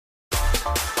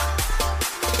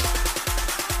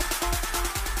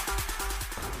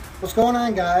What's going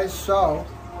on, guys? So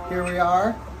here we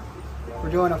are.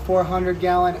 We're doing a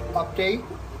 400-gallon update.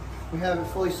 We have it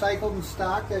fully cycled and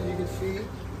stocked, as you can see.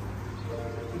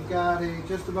 We've got a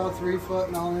just about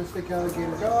 3-foot melanistic alligator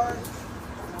gar.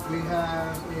 We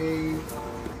have a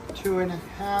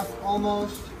 2.5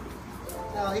 almost.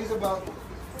 Now he's about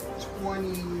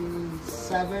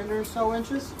 27 or so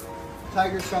inches.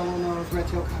 Tiger Nose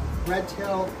red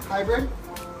tail hybrid.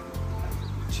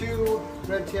 2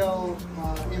 red tail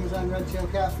Amazon red tail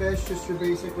catfish, just your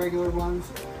basic regular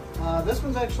ones. This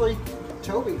one's actually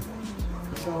Toby.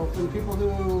 So for the people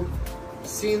who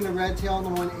seen the red tail in the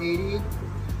 180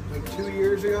 like 2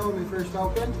 years ago when we first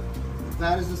opened,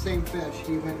 that is the same fish.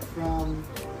 He went from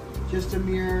just a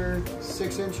mere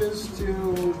 6 inches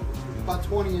to about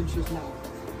 20 inches now.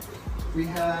 We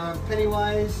have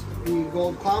Pennywise, the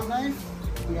gold clown knife.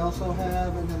 We also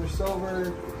have another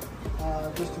silver,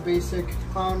 just a basic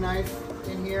clown knife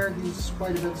in here. He's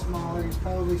quite a bit smaller. He's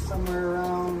probably somewhere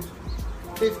around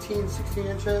 15, 16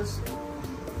 inches.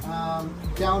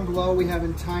 Down below we have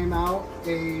in timeout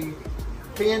a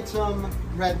phantom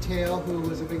red tail who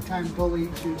was a big time bully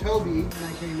to Toby when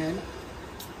I came in.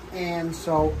 And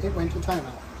so it went to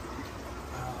timeout.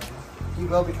 He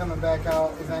will be coming back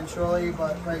out eventually,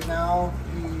 but right now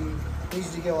he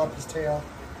needs to heal up his tail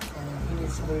and he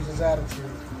needs to lose his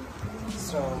attitude.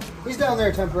 So he's down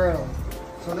there temporarily.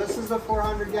 So this is the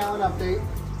 400-gallon update.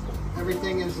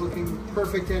 Everything is looking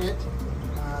perfect in it.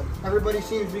 Everybody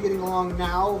seems to be getting along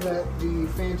now that the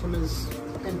Phantom is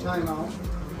in timeout.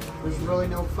 There's really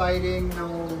no fighting,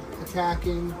 no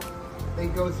attacking. They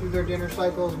go through their dinner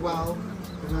cycles well.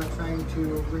 They're not trying to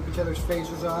rip each other's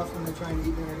faces off when they're trying to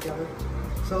eat dinner together.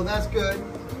 So that's good.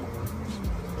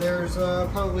 There's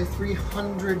probably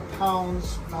 300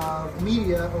 pounds of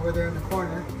media over there in the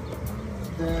corner.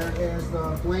 There is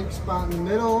the blank spot in the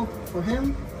middle for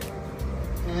him.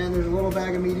 And there's a little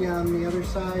bag of media on the other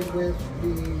side with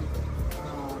the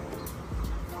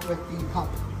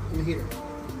pump in the heater.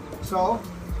 So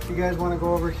if you guys want to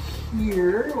go over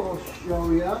here, we'll show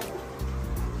you.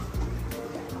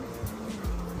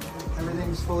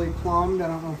 Everything's fully plumbed. I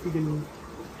don't know if you can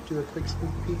do a quick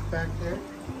sneak peek back there.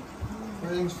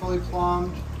 Everything's fully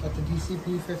plumbed. Got the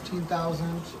DCP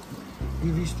 15,000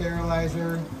 UV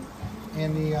sterilizer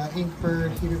and the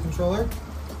Inkbird heater controller.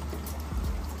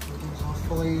 Everything's all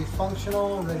fully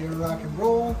functional, ready to rock and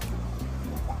roll.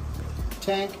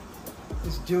 Tank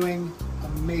is doing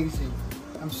amazing.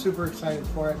 I'm super excited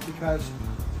for it because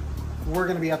we're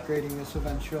going to be upgrading this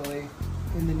eventually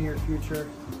in the near future.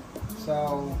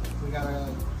 So we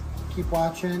gotta keep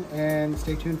watching and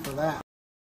stay tuned for that.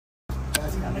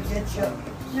 That's gonna get you.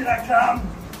 Here I come!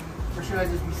 Or should I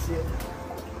just be sitting?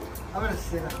 I'm gonna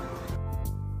sit on it.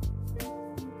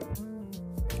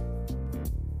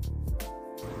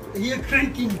 You're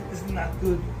cranking. This is not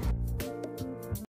good.